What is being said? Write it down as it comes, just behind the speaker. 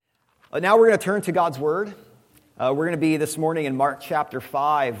Now we're going to turn to God's Word. We're going to be this morning in Mark chapter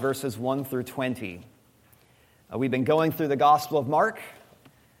 5, verses 1 through 20. We've been going through the Gospel of Mark,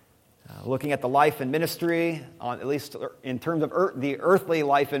 looking at the life and ministry, at least in terms of the earthly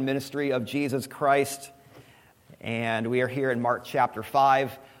life and ministry of Jesus Christ. And we are here in Mark chapter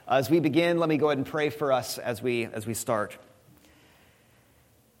 5. As we begin, let me go ahead and pray for us as we start.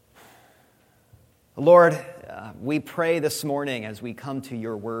 Lord, we pray this morning as we come to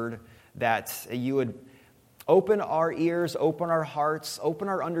your word that you would open our ears, open our hearts, open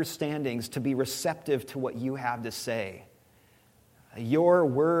our understandings to be receptive to what you have to say. Your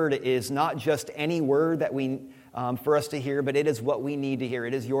word is not just any word that for us to hear, but it is what we need to hear.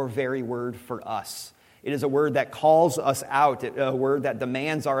 It is your very word for us. It is a word that calls us out, a word that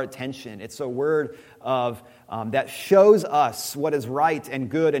demands our attention. It's a word that shows us what is right and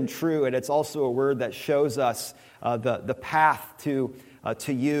good and true, and it's also a word that shows us the path to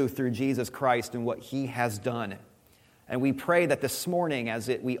you through Jesus Christ and what he has done. And we pray that this morning, as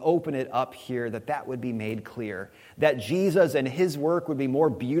we open it up here, that would be made clear. That Jesus and his work would be more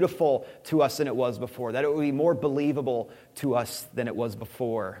beautiful to us than it was before. That it would be more believable to us than it was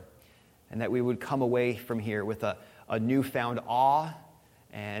before. And that we would come away from here with a newfound awe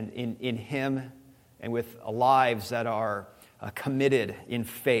and in him, and with lives that are committed in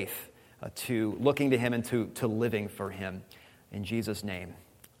faith to looking to him and to living for him. In Jesus' name,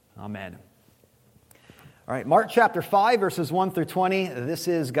 amen. All right, Mark chapter 5, verses 1 through 20. This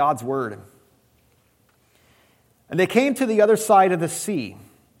is God's word. And they came to the other side of the sea,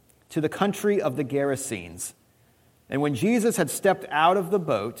 to the country of the Gerasenes. And when Jesus had stepped out of the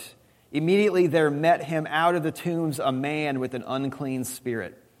boat, immediately there met him out of the tombs a man with an unclean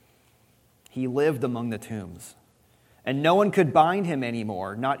spirit. He lived among the tombs. And no one could bind him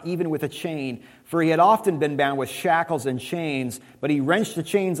anymore, not even with a chain, for he had often been bound with shackles and chains, but he wrenched the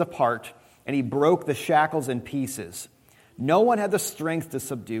chains apart, and he broke the shackles in pieces. No one had the strength to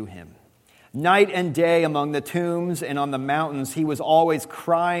subdue him. Night and day among the tombs and on the mountains, he was always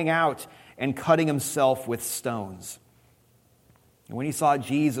crying out and cutting himself with stones. And when he saw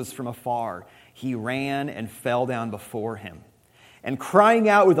Jesus from afar, he ran and fell down before him. And crying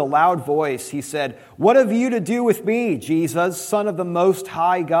out with a loud voice, he said, "What have you to do with me, Jesus, Son of the Most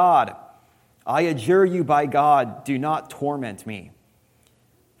High God? I adjure you by God, do not torment me."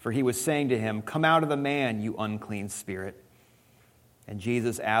 For he was saying to him, "Come out of the man, you unclean spirit." And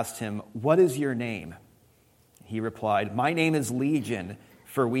Jesus asked him, "What is your name?" He replied, "My name is Legion,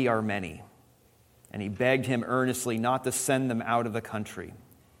 for we are many." And he begged him earnestly not to send them out of the country.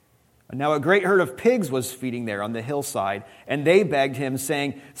 And now a great herd of pigs was feeding there on the hillside, and they begged him,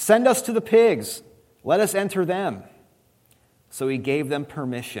 saying, "Send us to the pigs, let us enter them." So he gave them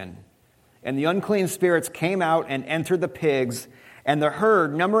permission. And the unclean spirits came out and entered the pigs, and the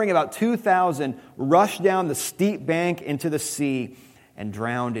herd, numbering about 2,000, rushed down the steep bank into the sea and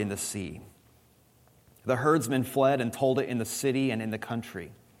drowned in the sea. The herdsmen fled and told it in the city and in the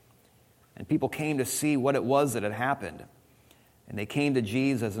country. And people came to see what it was that had happened. And they came to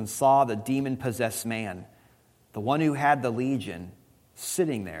Jesus and saw the demon-possessed man, the one who had the legion,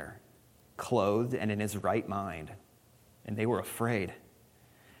 sitting there, clothed and in his right mind. And they were afraid.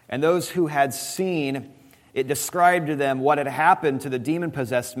 And those who had seen it described to them what had happened to the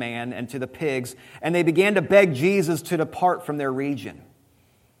demon-possessed man and to the pigs, and they began to beg Jesus to depart from their region.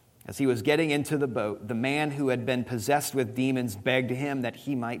 As he was getting into the boat, the man who had been possessed with demons begged him that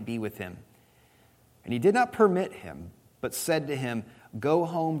he might be with him. And he did not permit him, but said to him, "Go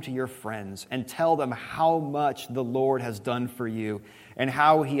home to your friends and tell them how much the Lord has done for you and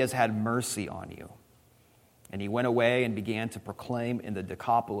how he has had mercy on you." And he went away and began to proclaim in the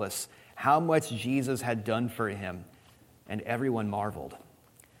Decapolis how much Jesus had done for him, and everyone marveled.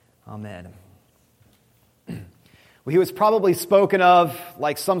 Amen. Well, he was probably spoken of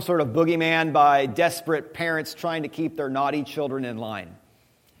like some sort of boogeyman by desperate parents trying to keep their naughty children in line.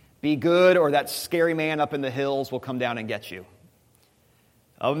 Be good, or that scary man up in the hills will come down and get you.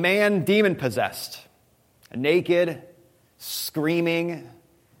 A man demon-possessed, naked, screaming,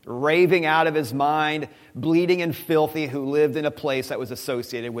 raving out of his mind, bleeding and filthy, who lived in a place that was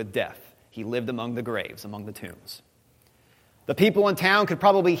associated with death. He lived among the graves, among the tombs. The people in town could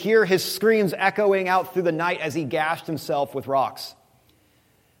probably hear his screams echoing out through the night as he gashed himself with rocks.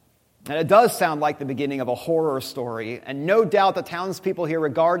 And it does sound like the beginning of a horror story, and no doubt the townspeople here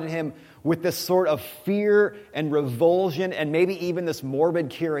regarded him with this sort of fear and revulsion and maybe even this morbid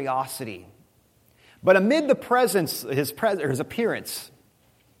curiosity. But amid his appearance,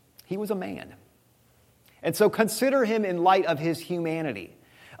 he was a man. And so consider him in light of his humanity.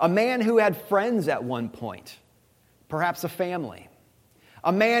 A man who had friends at one point, perhaps a family.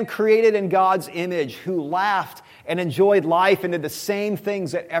 A man created in God's image who laughed and enjoyed life and did the same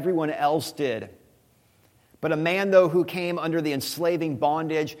things that everyone else did. But a man, though, who came under the enslaving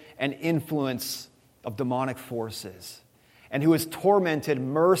bondage and influence of demonic forces, and who was tormented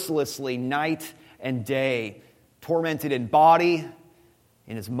mercilessly night and day, tormented in body,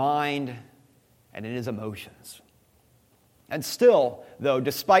 in his mind, and in his emotions. And still, though,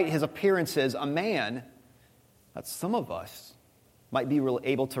 despite his appearances, a man that some of us might be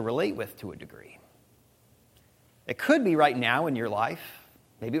able to relate with to a degree. It could be right now in your life.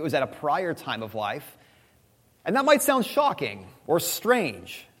 Maybe it was at a prior time of life. And that might sound shocking or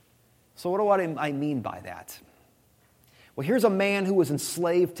strange. So what do I mean by that? Well, here's a man who was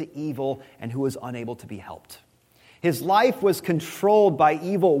enslaved to evil and who was unable to be helped. His life was controlled by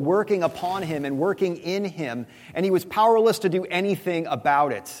evil working upon him and working in him, and he was powerless to do anything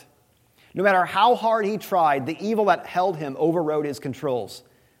about it. No matter how hard he tried, the evil that held him overrode his controls.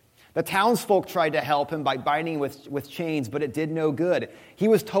 The townsfolk tried to help him by binding with chains, but it did no good. He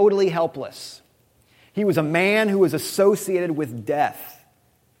was totally helpless. He was a man who was associated with death.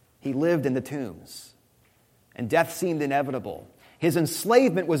 He lived in the tombs, and death seemed inevitable. His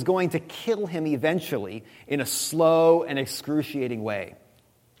enslavement was going to kill him eventually in a slow and excruciating way.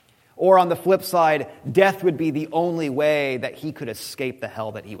 Or on the flip side, death would be the only way that he could escape the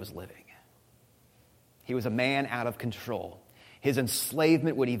hell that he was living. He was a man out of control. His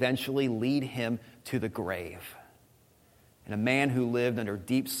enslavement would eventually lead him to the grave. And a man who lived under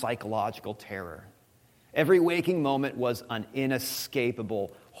deep psychological terror. Every waking moment was an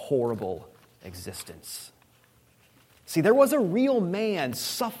inescapable, horrible existence. See, there was a real man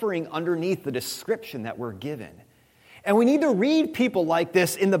suffering underneath the description that we're given. And we need to read people like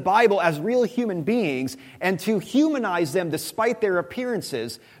this in the Bible as real human beings and to humanize them despite their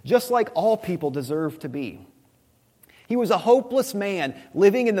appearances, just like all people deserve to be. He was a hopeless man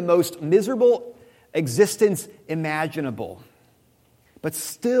living in the most miserable existence imaginable. But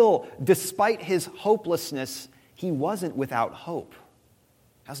still, despite his hopelessness, he wasn't without hope,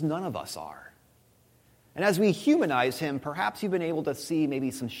 as none of us are. And as we humanize him, perhaps you've been able to see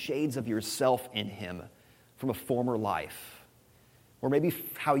maybe some shades of yourself in him from a former life, or maybe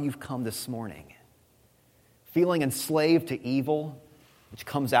how you've come this morning. Feeling enslaved to evil, which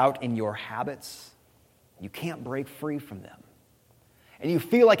comes out in your habits. You can't break free from them. And you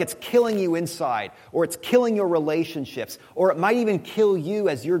feel like it's killing you inside, or it's killing your relationships, or it might even kill you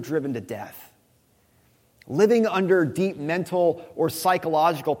as you're driven to death. Living under deep mental or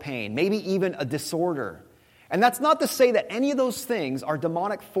psychological pain, maybe even a disorder. And that's not to say that any of those things are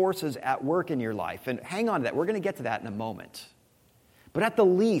demonic forces at work in your life. And hang on to that. We're going to get to that in a moment. But at the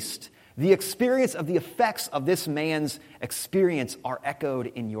least, the experience of the effects of this man's experience are echoed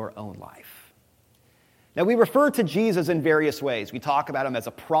in your own life. Now, we refer to Jesus in various ways. We talk about him as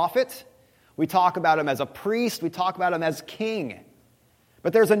a prophet. We talk about him as a priest. We talk about him as king.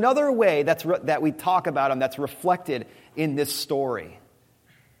 But there's another way that we talk about him that's reflected in this story.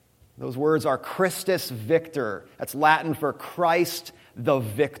 Those words are Christus Victor. That's Latin for Christ the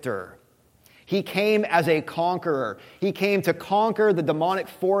Victor. He came as a conqueror. He came to conquer the demonic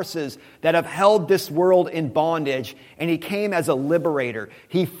forces that have held this world in bondage, and he came as a liberator.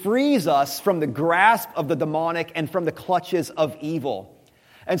 He frees us from the grasp of the demonic and from the clutches of evil.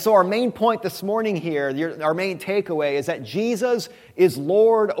 And so our main point this morning here, our main takeaway, is that Jesus is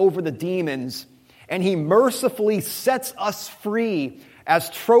Lord over the demons, and he mercifully sets us free as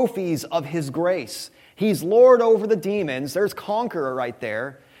trophies of his grace. He's Lord over the demons. There's conqueror right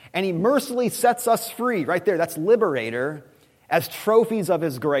there. And he mercifully sets us free. Right there, that's liberator. As trophies of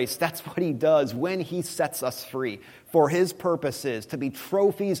his grace. That's what he does when he sets us free. For his purposes, to be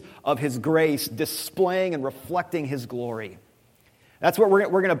trophies of his grace, displaying and reflecting his glory. That's what we're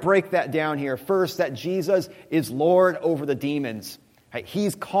going to break that down here. First, that Jesus is Lord over the demons. Right?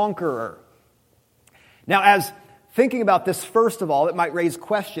 He's conqueror. Now, as thinking about this, first of all, it might raise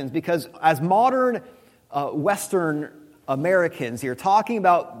questions because as modern Western Americans here, talking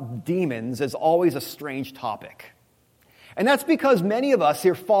about demons is always a strange topic. And that's because many of us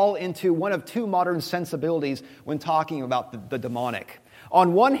here fall into one of two modern sensibilities when talking about the demonic.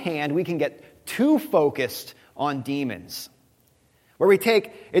 On one hand, we can get too focused on demons, where we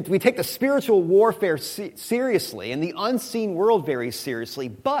take the spiritual warfare seriously and the unseen world very seriously,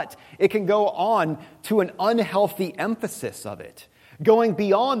 but it can go on to an unhealthy emphasis of it, going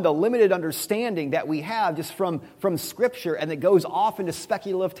beyond the limited understanding that we have just from Scripture, and it goes off into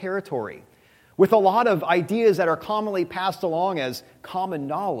speculative territory with a lot of ideas that are commonly passed along as common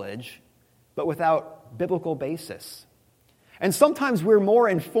knowledge, but without biblical basis. And sometimes we're more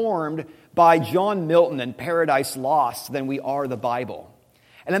informed by John Milton and Paradise Lost than we are the Bible.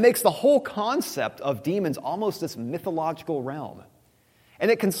 And it makes the whole concept of demons almost this mythological realm. And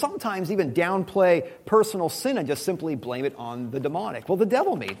it can sometimes even downplay personal sin and just simply blame it on the demonic. Well, the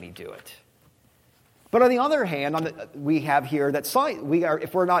devil made me do it. But on the other hand, we have here that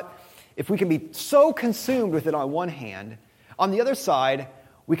if we can be so consumed with it on one hand, on the other side,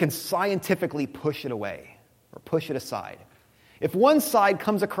 we can scientifically push it away or push it aside. If one side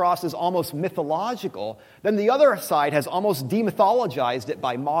comes across as almost mythological, then the other side has almost demythologized it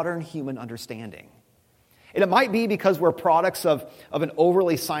by modern human understanding. And it might be because we're products of an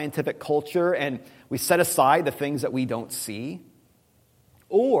overly scientific culture and we set aside the things that we don't see.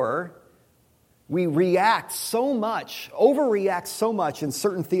 Or we overreact so much in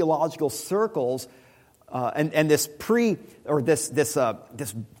certain theological circles and this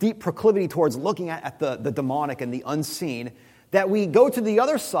deep proclivity towards looking at the demonic and the unseen, that we go to the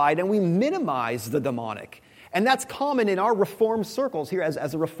other side and we minimize the demonic. And that's common in our Reformed circles here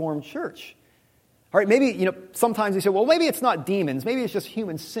as a Reformed church. All right, maybe, sometimes we say, well, maybe it's not demons, maybe it's just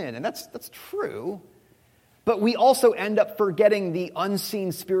human sin. And that's true. But we also end up forgetting the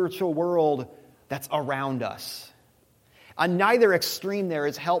unseen spiritual world that's around us. On neither extreme there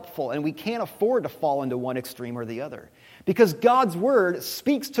is helpful, and we can't afford to fall into one extreme or the other. Because God's word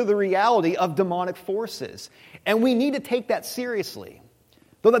speaks to the reality of demonic forces. And we need to take that seriously.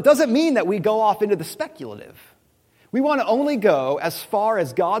 Though that doesn't mean that we go off into the speculative. We want to only go as far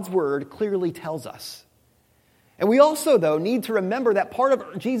as God's word clearly tells us. And we also, though, need to remember that part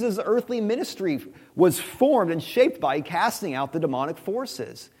of Jesus' earthly ministry was formed and shaped by casting out the demonic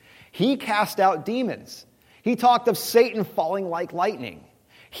forces. He cast out demons. He talked of Satan falling like lightning.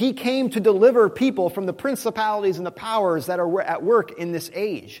 He came to deliver people from the principalities and the powers that are at work in this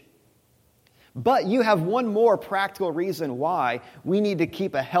age. But you have one more practical reason why we need to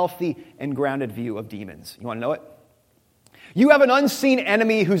keep a healthy and grounded view of demons. You want to know it? You have an unseen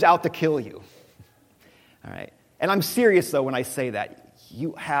enemy who's out to kill you. All right. And I'm serious, though, when I say that.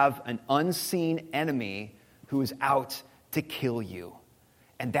 You have an unseen enemy who is out to kill you.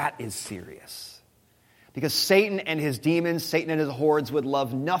 And that is serious. Because Satan and his demons, Satan and his hordes would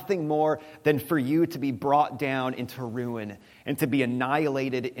love nothing more than for you to be brought down into ruin and to be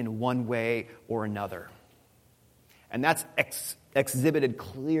annihilated in one way or another. And that's exhibited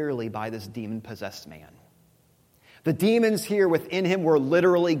clearly by this demon-possessed man. The demons here within him were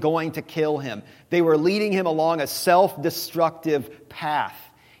literally going to kill him. They were leading him along a self-destructive path.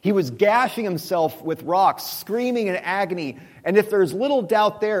 He was gashing himself with rocks, screaming in agony. And if there's little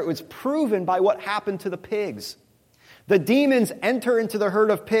doubt there, it was proven by what happened to the pigs. The demons enter into the herd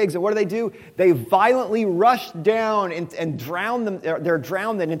of pigs, and what do? They violently rush down and drown them. They're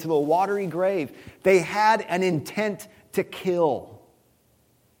drowned into the watery grave. They had an intent to kill.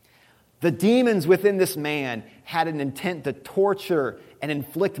 The demons within this man had an intent to torture and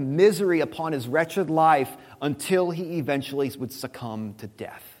inflict misery upon his wretched life until he eventually would succumb to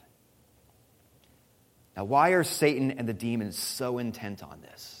death. Now, why are Satan and the demons so intent on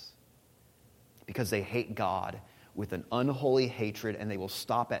this? Because they hate God with an unholy hatred, and they will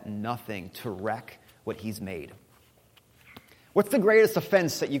stop at nothing to wreck what he's made. What's the greatest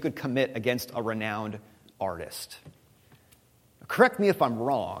offense that you could commit against a renowned artist? Correct me if I'm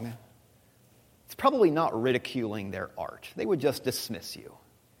wrong. It's probably not ridiculing their art. They would just dismiss you.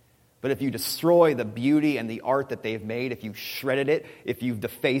 But if you destroy the beauty and the art that they've made, if you shredded it, if you've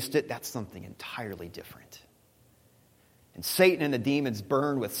defaced it, that's something entirely different. And Satan and the demons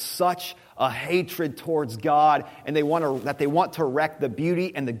burn with such a hatred towards God, and they want to wreck the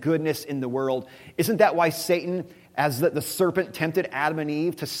beauty and the goodness in the world. Isn't that why Satan, as the serpent, tempted Adam and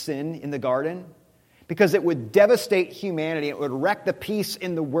Eve to sin in the garden? Because it would devastate humanity. It would wreck the peace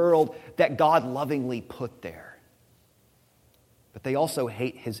in the world that God lovingly put there. But they also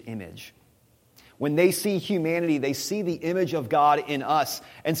hate his image. When they see humanity, they see the image of God in us.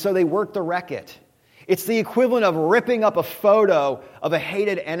 And so they work to wreck it. It's the equivalent of ripping up a photo of a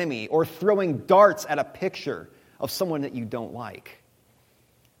hated enemy or throwing darts at a picture of someone that you don't like.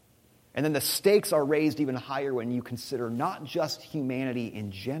 And then the stakes are raised even higher when you consider not just humanity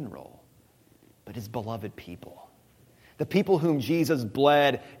in general, but his beloved people. The people whom Jesus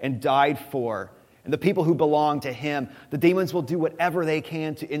bled and died for, and the people who belong to him. The demons will do whatever they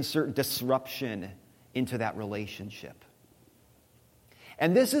can to insert disruption into that relationship.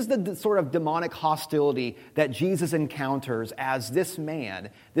 And this is the sort of demonic hostility that Jesus encounters as this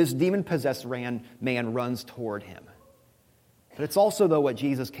demon-possessed man runs toward him. But it's also, though, what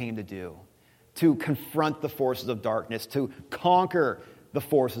Jesus came to do, to confront the forces of darkness, to conquer the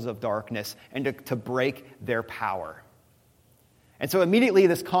forces of darkness, and to break their power. And so immediately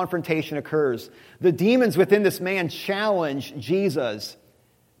this confrontation occurs. The demons within this man challenge Jesus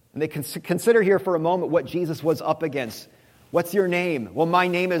And they consider here for a moment what Jesus was up against. What's your name? Well, my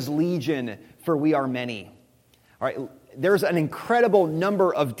name is Legion, for we are many. All right, there's an incredible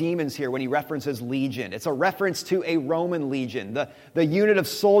number of demons here when he references legion. It's a reference to a Roman legion, the unit of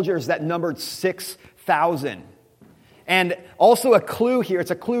soldiers that numbered 6,000. And also a clue here,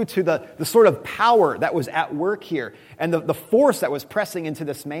 it's a clue to the sort of power that was at work here and the force that was pressing into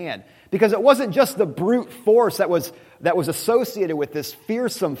this man. Because it wasn't just the brute force that was associated with this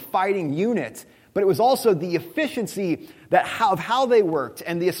fearsome fighting unit, but it was also the efficiency of how they worked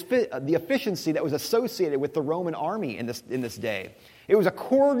and the efficiency that was associated with the Roman army in this day. It was a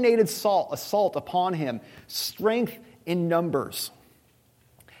coordinated assault upon him, strength in numbers.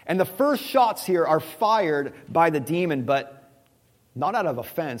 And the first shots here are fired by the demon, but not out of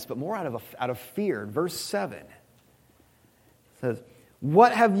offense, but more out of fear. Verse 7 says,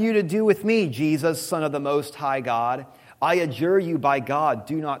 "What have you to do with me, Jesus, Son of the Most High God? I adjure you by God,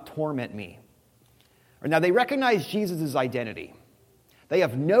 do not torment me." Now, they recognize Jesus' identity. They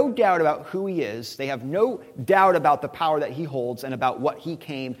have no doubt about who he is. They have no doubt about the power that he holds and about what he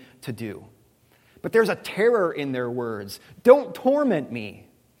came to do. But there's a terror in their words. Don't torment me.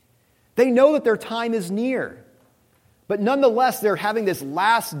 They know that their time is near. But nonetheless, they're having this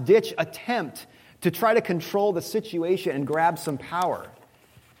last-ditch attempt to try to control the situation and grab some power.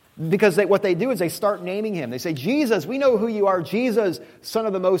 Because what they do is they start naming him. They say, "Jesus, we know who you are. Jesus, Son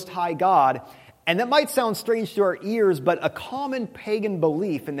of the Most High God." And that might sound strange to our ears, but a common pagan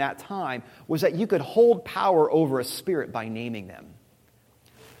belief in that time was that you could hold power over a spirit by naming them.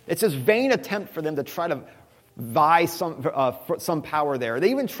 It's this vain attempt for them to try to vie for some power there.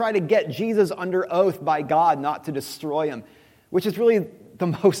 They even try to get Jesus under oath by God not to destroy him, which is really the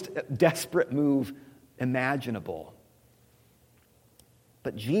most desperate move imaginable.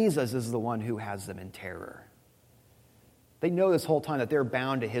 But Jesus is the one who has them in terror. They know this whole time that they're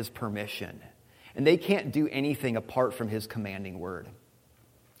bound to his permission. And they can't do anything apart from his commanding word.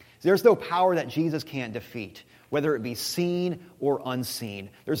 There's no power that Jesus can't defeat, whether it be seen or unseen.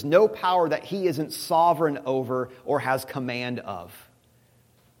 There's no power that he isn't sovereign over or has command of.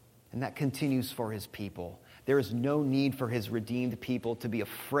 And that continues for his people. There is no need for his redeemed people to be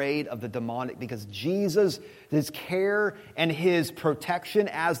afraid of the demonic, because Jesus, his care and his protection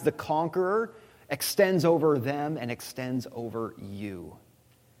as the conqueror extends over them and extends over you.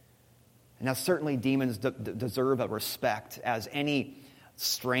 Now, certainly demons deserve a respect, as any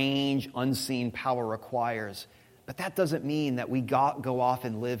strange, unseen power requires. But that doesn't mean that we go off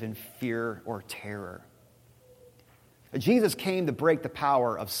and live in fear or terror. Jesus came to break the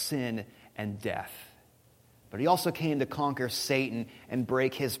power of sin and death. But he also came to conquer Satan and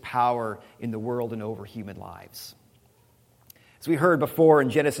break his power in the world and over human lives. As we heard before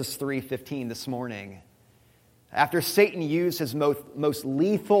in Genesis 3:15 this morning, after Satan used his most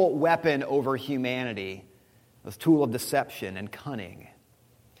lethal weapon over humanity, this tool of deception and cunning,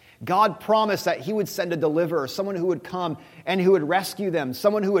 God promised that he would send a deliverer, someone who would come and who would rescue them,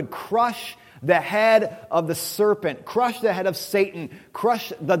 someone who would crush the head of the serpent, crush the head of Satan,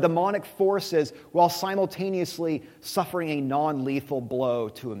 crush the demonic forces while simultaneously suffering a non-lethal blow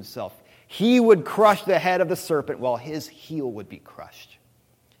to himself. He would crush the head of the serpent while his heel would be crushed.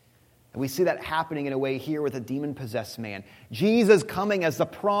 And we see that happening in a way here with a demon-possessed man. Jesus coming as the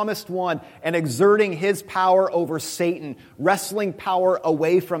promised one and exerting his power over Satan, wrestling power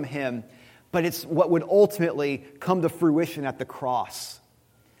away from him. But it's what would ultimately come to fruition at the cross.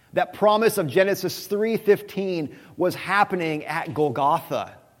 That promise of Genesis 3:15 was happening at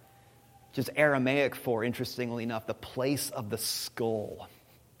Golgotha, which is Aramaic for, interestingly enough, the place of the skull.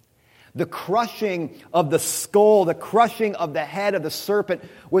 The crushing of the skull, the crushing of the head of the serpent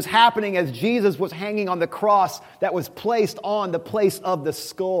was happening as Jesus was hanging on the cross that was placed on the place of the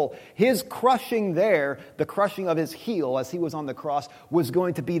skull. His crushing there, the crushing of his heel as he was on the cross, was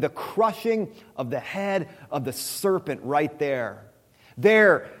going to be the crushing of the head of the serpent right there.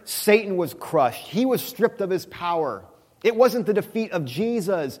 There, Satan was crushed. He was stripped of his power. It wasn't the defeat of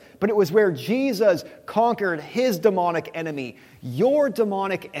Jesus, but it was where Jesus conquered his demonic enemy, your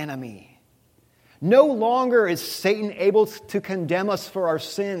demonic enemy. No longer is Satan able to condemn us for our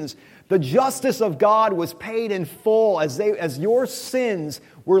sins. The justice of God was paid in full as your sins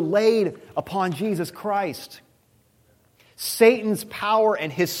were laid upon Jesus Christ. Satan's power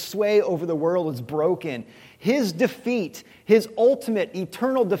and his sway over the world is broken. His defeat, his ultimate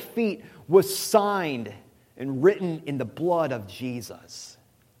eternal defeat, was signed and written in the blood of Jesus.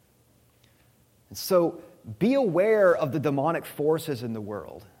 And so be aware of the demonic forces in the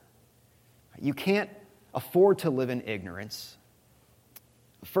world. You can't afford to live in ignorance.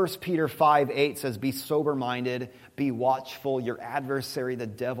 1 Peter 5:8 says, "Be sober-minded, be watchful. Your adversary, the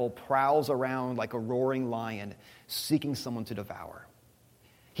devil, prowls around like a roaring lion, seeking someone to devour."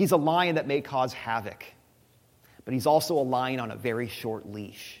 He's a lion that may cause havoc, but he's also a lion on a very short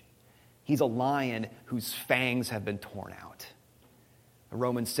leash. He's a lion whose fangs have been torn out.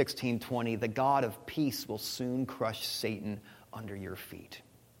 Romans 16:20, "The God of peace will soon crush Satan under your feet."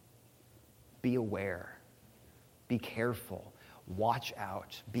 Be aware. Be careful. Watch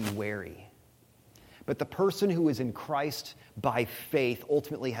out. Be wary. But the person who is in Christ by faith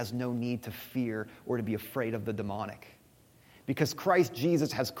ultimately has no need to fear or to be afraid of the demonic. Because Christ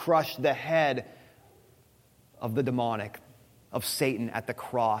Jesus has crushed the head of the demonic, of Satan at the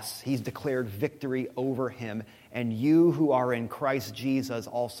cross. He's declared victory over him. And you who are in Christ Jesus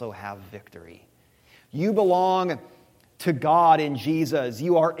also have victory. You belong to God in Jesus.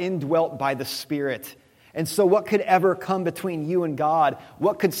 You are indwelt by the Spirit. And so what could ever come between you and God?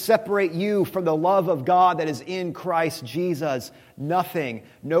 What could separate you from the love of God that is in Christ Jesus? Nothing.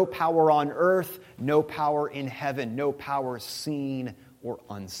 No power on earth, no power in heaven, no power seen or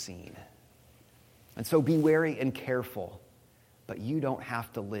unseen. And so be wary and careful, but you don't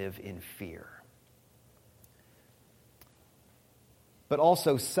have to live in fear. But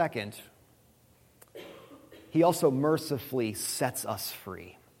also, second, he also mercifully sets us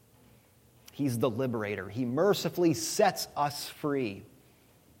free. He's the liberator. He mercifully sets us free.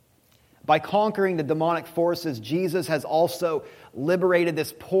 By conquering the demonic forces, Jesus has also liberated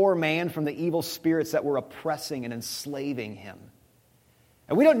this poor man from the evil spirits that were oppressing and enslaving him.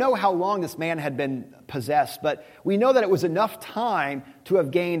 And we don't know how long this man had been possessed, but we know that it was enough time to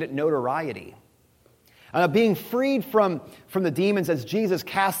have gained notoriety. Being freed from the demons as Jesus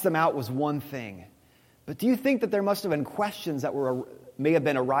cast them out was one thing. But do you think that there must have been questions that may have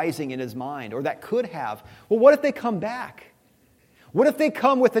been arising in his mind, or that could have? Well, what if they come back? What if they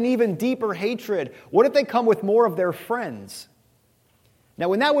come with an even deeper hatred? What if they come with more of their friends? Now,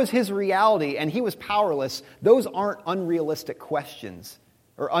 when that was his reality and he was powerless, those aren't unrealistic questions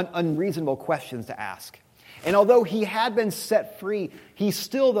or unreasonable questions to ask. And although he had been set free, he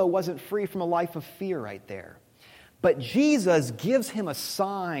still, though, wasn't free from a life of fear right there. But Jesus gives him a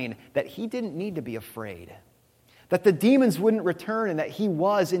sign that he didn't need to be afraid, that the demons wouldn't return, and that he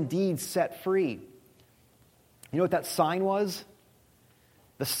was indeed set free. You know what that sign was?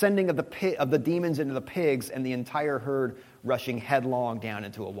 The sending of the demons into the pigs and the entire herd rushing headlong down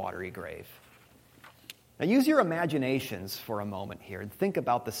into a watery grave. Now use your imaginations for a moment here and think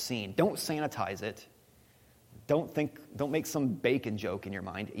about the scene. Don't sanitize it. Don't make some bacon joke in your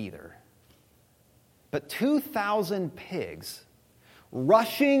mind either. But 2,000 pigs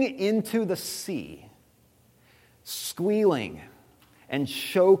rushing into the sea, squealing and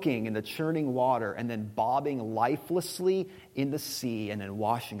choking in the churning water, and then bobbing lifelessly in the sea and then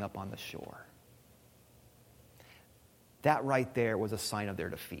washing up on the shore. That right there was a sign of their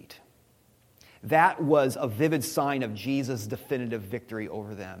defeat. That was a vivid sign of Jesus' definitive victory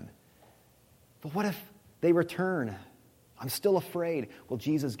over them. But what if they return? I'm still afraid. Well,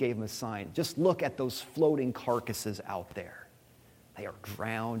 Jesus gave them a sign. Just look at those floating carcasses out there. They are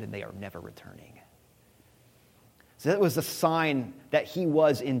drowned and they are never returning. So that was a sign that he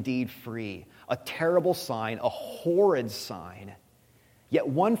was indeed free. A terrible sign, a horrid sign, yet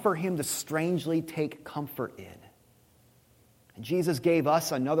one for him to strangely take comfort in. And Jesus gave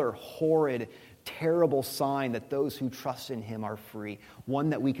us another horrid, terrible sign that those who trust in him are free,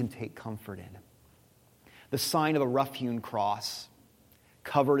 one that we can take comfort in. The sign of a rough-hewn cross,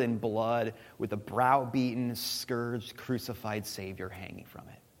 covered in blood, with a browbeaten, scourged, crucified Savior hanging from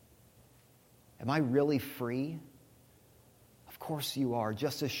it. Am I really free? Of course you are,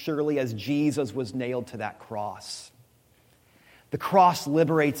 just as surely as Jesus was nailed to that cross. The cross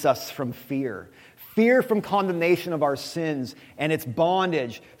liberates us from fear. Fear from condemnation of our sins and its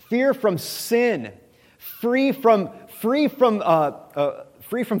bondage. Fear from sin. Free from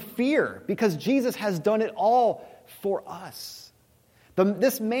fear, because Jesus has done it all for us.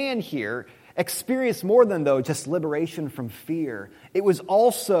 This man here experienced more than, though, just liberation from fear. It was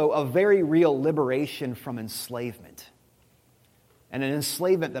also a very real liberation from enslavement. And an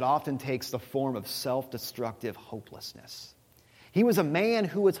enslavement that often takes the form of self-destructive hopelessness. He was a man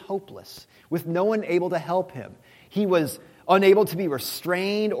who was hopeless, with no one able to help him. He was unable to be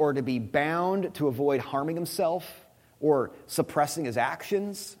restrained or to be bound to avoid harming himself or suppressing his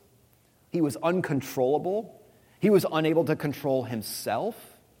actions. He was uncontrollable. He was unable to control himself.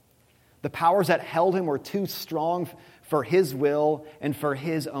 The powers that held him were too strong for his will and for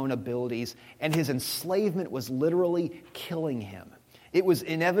his own abilities, and his enslavement was literally killing him. It was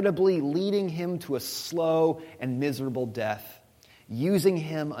inevitably leading him to a slow and miserable death. using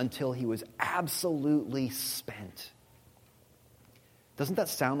him until he was absolutely spent. Doesn't that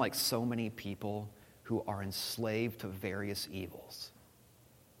sound like so many people who are enslaved to various evils?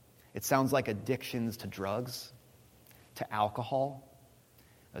 It sounds like addictions to drugs, to alcohol,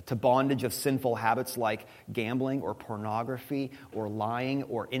 to bondage of sinful habits like gambling or pornography or lying,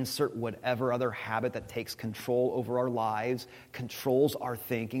 or insert whatever other habit that takes control over our lives, controls our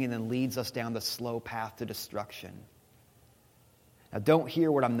thinking, and then leads us down the slow path to destruction. Now, don't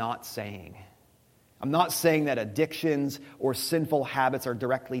hear what I'm not saying. I'm not saying that addictions or sinful habits are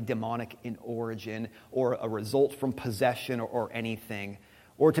directly demonic in origin or a result from possession or anything.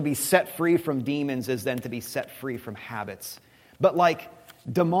 Or to be set free from demons is then to be set free from habits. But like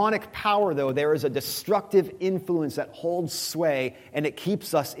demonic power, though, there is a destructive influence that holds sway, and it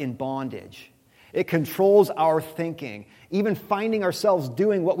keeps us in bondage. It controls our thinking, even finding ourselves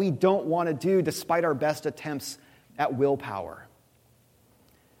doing what we don't want to do despite our best attempts at willpower.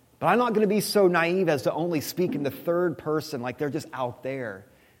 But I'm not going to be so naive as to only speak in the third person like they're just out there.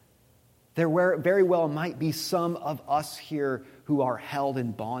 There very well might be some of us here who are held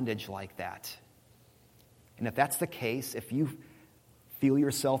in bondage like that. And if that's the case, if you feel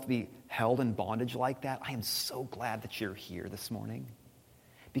yourself to be held in bondage like that, I am so glad that you're here this morning.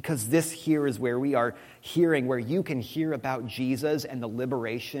 Because this here is where we are hearing, where you can hear about Jesus and the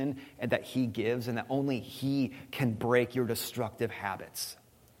liberation and that he gives, and that only he can break your destructive habits.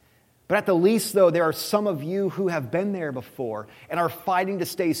 But at the least, though, there are some of you who have been there before and are fighting to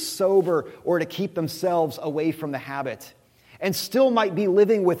stay sober or to keep themselves away from the habit, and still might be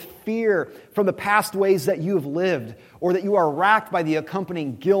living with fear from the past ways that you have lived, or that you are racked by the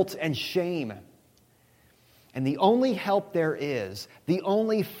accompanying guilt and shame. And the only help there is, the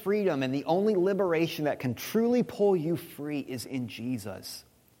only freedom and the only liberation that can truly pull you free is in Jesus.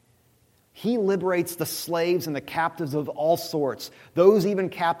 He liberates the slaves and the captives of all sorts, those even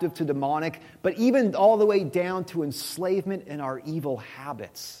captive to demonic, but even all the way down to enslavement in our evil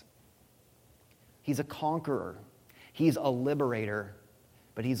habits. He's a conqueror. He's a liberator,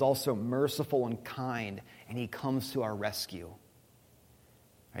 but he's also merciful and kind, and he comes to our rescue.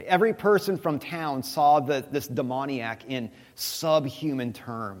 Right? Every person from town saw this demoniac in subhuman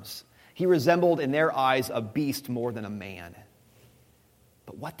terms. He resembled, in their eyes, a beast more than a man.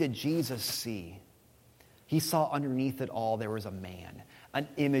 But what did Jesus see? He saw underneath it all there was a man, an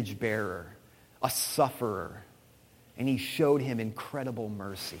image bearer, a sufferer, and he showed him incredible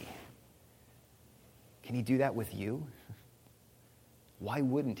mercy. Can he do that with you? Why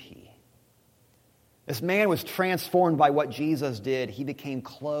wouldn't he? This man was transformed by what Jesus did. He became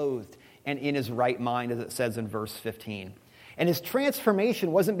clothed and in his right mind, as it says in verse 15. And his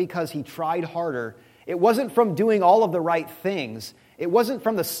transformation wasn't because he tried harder. It wasn't from doing all of the right things. It wasn't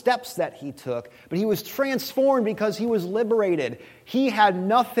from the steps that he took, but he was transformed because he was liberated. He had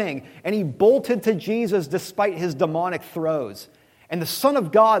nothing, and he bolted to Jesus despite his demonic throes. And the Son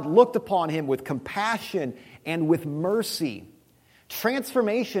of God looked upon him with compassion and with mercy.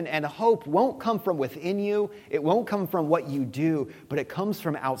 Transformation and hope won't come from within you. It won't come from what you do, but it comes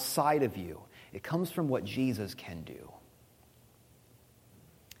from outside of you. It comes from what Jesus can do.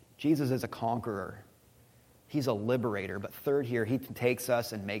 Jesus is a conqueror. He's a liberator. But third here, he takes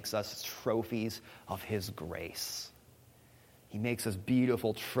us and makes us trophies of his grace. He makes us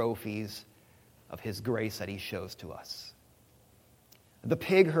beautiful trophies of his grace that he shows to us. The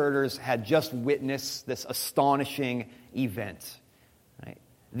pig herders had just witnessed this astonishing event. Right?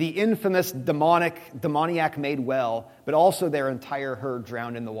 The infamous demoniac made well, but also their entire herd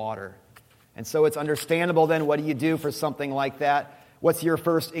drowned in the water. And so it's understandable then, what do you do for something like that? What's your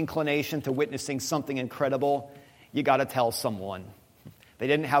first inclination to witnessing something incredible? You got to tell someone. They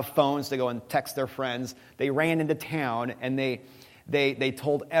didn't have phones to go and text their friends. They ran into town and they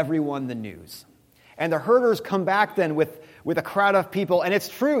told everyone the news. And the herders come back then with a crowd of people, and it's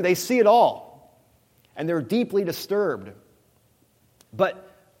true, they see it all. And they're deeply disturbed. But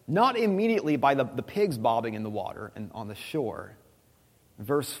not immediately by the pigs bobbing in the water and on the shore.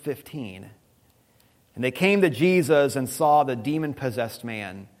 Verse 15. And they came to Jesus and saw the demon-possessed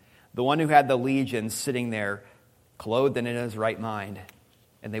man, the one who had the legion, sitting there, clothed and in his right mind.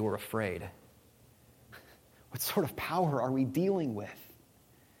 And they were afraid. What sort of power are we dealing with?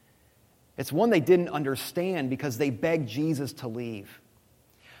 It's one they didn't understand because they begged Jesus to leave.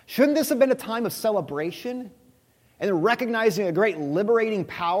 Shouldn't this have been a time of celebration? And recognizing a great liberating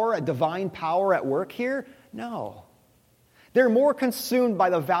power, a divine power at work here? No. They're more consumed by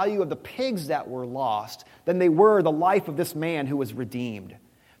the value of the pigs that were lost than they were the life of this man who was redeemed.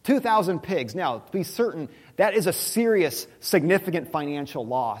 2,000 pigs. Now, to be certain, that is a serious, significant financial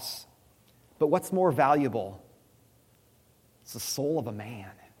loss. But what's more valuable? It's the soul of a man.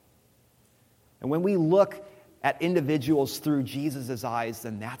 And when we look at individuals through Jesus' eyes,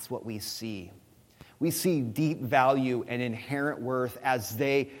 then that's what we see. We see deep value and inherent worth as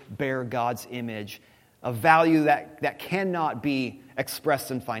they bear God's image, a value that cannot be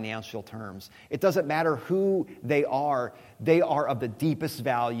expressed in financial terms. It doesn't matter who they are of the deepest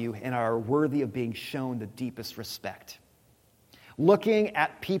value and are worthy of being shown the deepest respect. Looking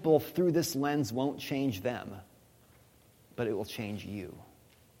at people through this lens won't change them, but it will change you.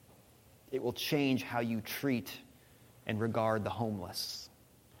 It will change how you treat and regard the homeless,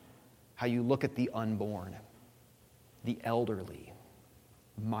 how you look at the unborn, the elderly,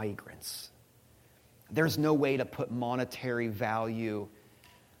 migrants. There's no way to put monetary value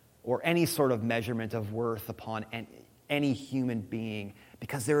or any sort of measurement of worth upon any human being,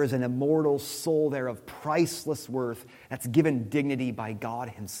 because there is an immortal soul there of priceless worth that's given dignity by God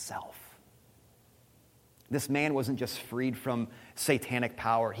himself. This man wasn't just freed from satanic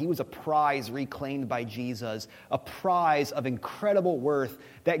power. He was a prize reclaimed by Jesus, a prize of incredible worth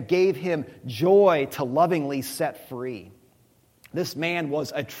that gave him joy to lovingly set free. This man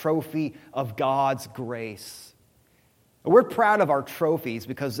was a trophy of God's grace. We're proud of our trophies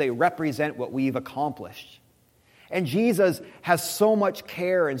because they represent what we've accomplished. And Jesus has so much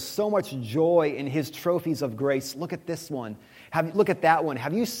care and so much joy in his trophies of grace. Look at this one. Look at that one.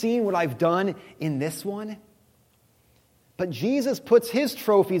 Have you seen what I've done in this one? But Jesus puts his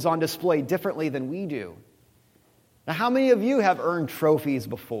trophies on display differently than we do. Now, how many of you have earned trophies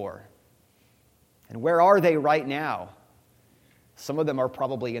before? And where are they right now? Some of them are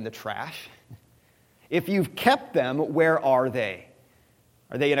probably in the trash. If you've kept them, where are they?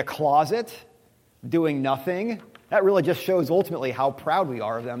 Are they in a closet, doing nothing? That really just shows ultimately how proud we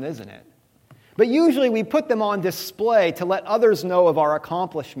are of them, isn't it? But usually we put them on display to let others know of our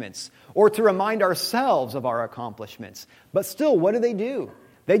accomplishments or to remind ourselves of our accomplishments. But still, what do?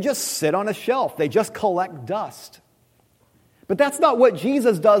 They just sit on a shelf. They just collect dust. But that's not what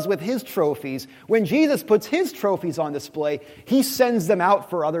Jesus does with his trophies. When Jesus puts his trophies on display, he sends them out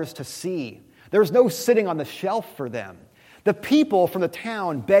for others to see. There's no sitting on the shelf for them. The people from the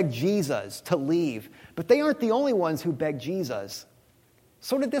town begged Jesus to leave, but they aren't the only ones who begged Jesus.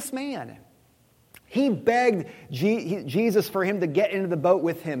 So did this man. He begged Jesus for him to get into the boat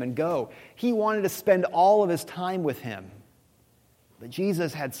with him and go. He wanted to spend all of his time with him. But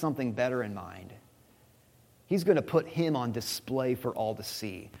Jesus had something better in mind. He's going to put him on display for all to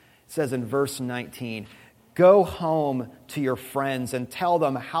see. It says in verse 19, "Go home to your friends and tell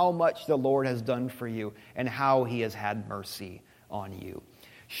them how much the Lord has done for you and how he has had mercy on you.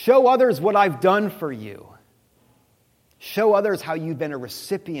 Show others what I've done for you. Show others how you've been a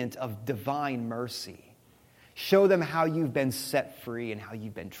recipient of divine mercy. Show them how you've been set free and how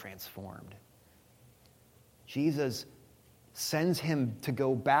you've been transformed." Jesus sends him to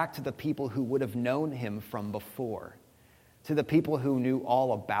go back to the people who would have known him from before, to the people who knew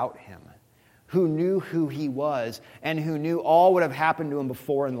all about him, who knew who he was, and who knew all would have happened to him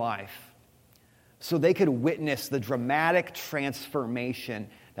before in life, so they could witness the dramatic transformation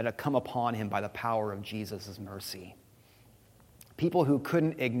that had come upon him by the power of Jesus' mercy. People who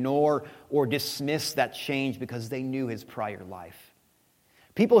couldn't ignore or dismiss that change because they knew his prior life.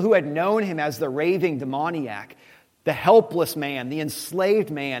 People who had known him as the raving demoniac, the helpless man, the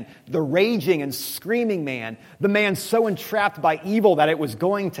enslaved man, the raging and screaming man, the man so entrapped by evil that it was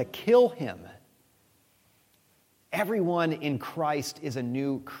going to kill him. Everyone in Christ is a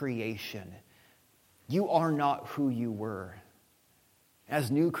new creation. You are not who you were. As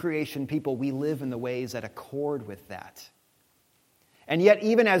new creation people, we live in the ways that accord with that. And yet,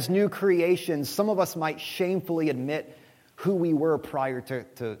 even as new creations, some of us might shamefully admit who we were prior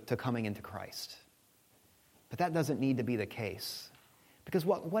to coming into Christ. But that doesn't need to be the case. Because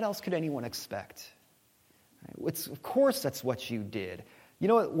what else could anyone expect? Of course that's what you did. You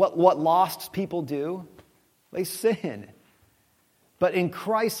know what lost people do? They sin. But in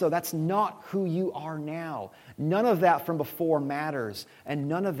Christ, though, that's not who you are now. None of that from before matters, and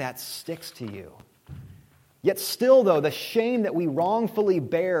none of that sticks to you. Yet still, though, the shame that we wrongfully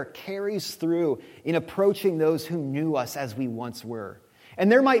bear carries through in approaching those who knew us as we once were.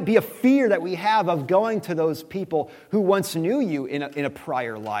 And there might be a fear that we have of going to those people who once knew you in a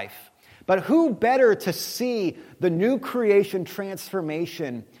prior life. But who better to see the new creation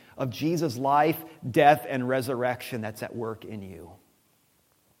transformation of Jesus' life, death, and resurrection that's at work in you?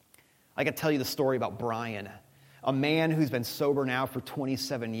 I could tell you the story about Brian, a man who's been sober now for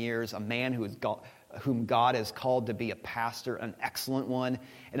 27 years, a man who has whom God has called to be a pastor, an excellent one,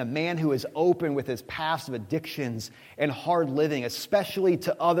 and a man who is open with his past of addictions and hard living, especially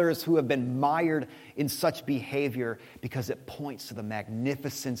to others who have been mired in such behavior, because it points to the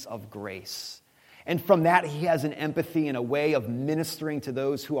magnificence of grace. And from that, he has an empathy and a way of ministering to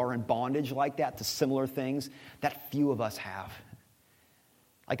those who are in bondage like that, to similar things that few of us have.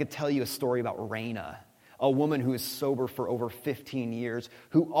 I could tell you a story about Raina, a woman who is sober for over 15 years,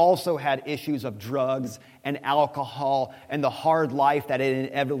 who also had issues of drugs and alcohol and the hard life that it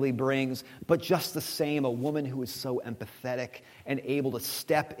inevitably brings, but just the same, a woman who is so empathetic and able to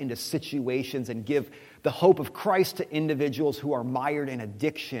step into situations and give the hope of Christ to individuals who are mired in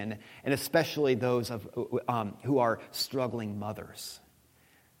addiction, and especially those who are struggling mothers.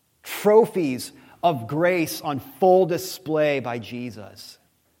 Trophies of grace on full display by Jesus.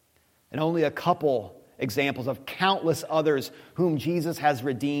 And only a couple examples of countless others whom Jesus has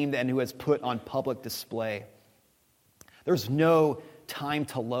redeemed and who has put on public display. There's no time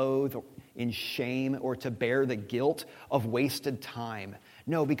to loathe in shame or to bear the guilt of wasted time.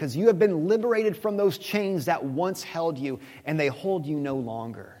 No, because you have been liberated from those chains that once held you, and they hold you no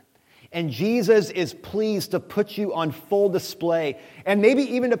longer. And Jesus is pleased to put you on full display, and maybe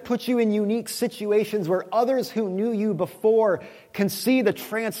even to put you in unique situations where others who knew you before can see the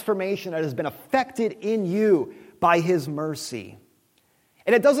transformation that has been effected in you by his mercy.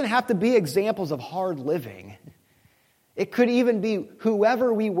 And it doesn't have to be examples of hard living. It could even be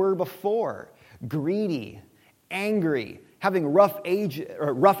whoever we were before, greedy, angry, having rough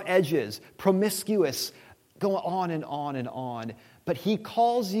edges, promiscuous, go on and on and on. But he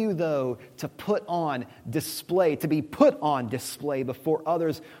calls you, though, to put on display, to be put on display before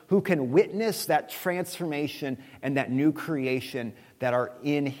others who can witness that transformation and that new creation that are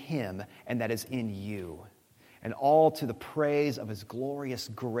in him and that is in you. And all to the praise of his glorious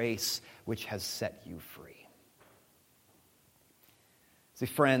grace, which has set you free. See,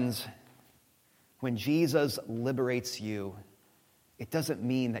 friends, when Jesus liberates you, it doesn't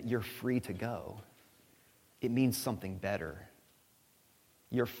mean that you're free to go. It means something better.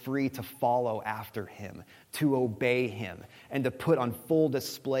 You're free to follow after him, to obey him, and to put on full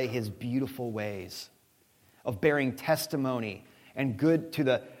display his beautiful ways of bearing testimony and good to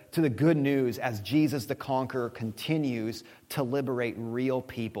the good news as Jesus the Conqueror continues to liberate real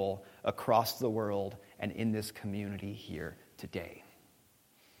people across the world and in this community here today.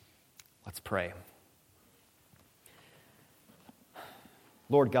 Let's pray.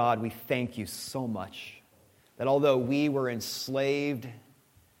 Lord God, we thank you so much that although we were enslaved,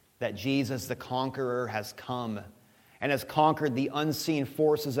 that Jesus the Conqueror has come and has conquered the unseen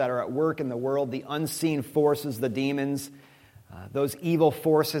forces that are at work in the world, the unseen forces, the demons, those evil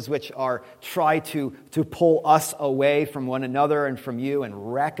forces which are try to pull us away from one another and from you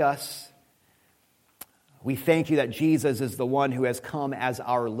and wreck us. We thank you that Jesus is the one who has come as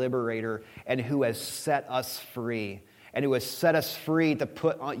our liberator and who has set us free, and who has set us free to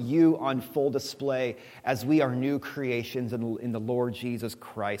put you on full display as we are new creations in the Lord Jesus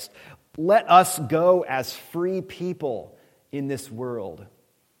Christ. Let us go as free people in this world,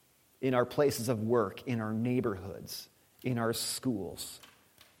 in our places of work, in our neighborhoods, in our schools,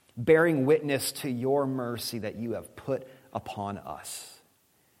 bearing witness to your mercy that you have put upon us.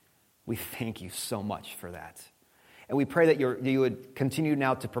 We thank you so much for that. And we pray that you would continue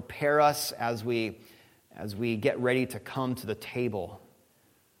now to prepare us as we get ready to come to the table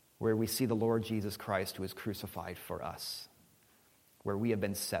where we see the Lord Jesus Christ who is crucified for us, where we have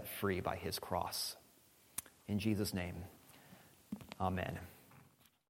been set free by his cross. In Jesus' name, amen.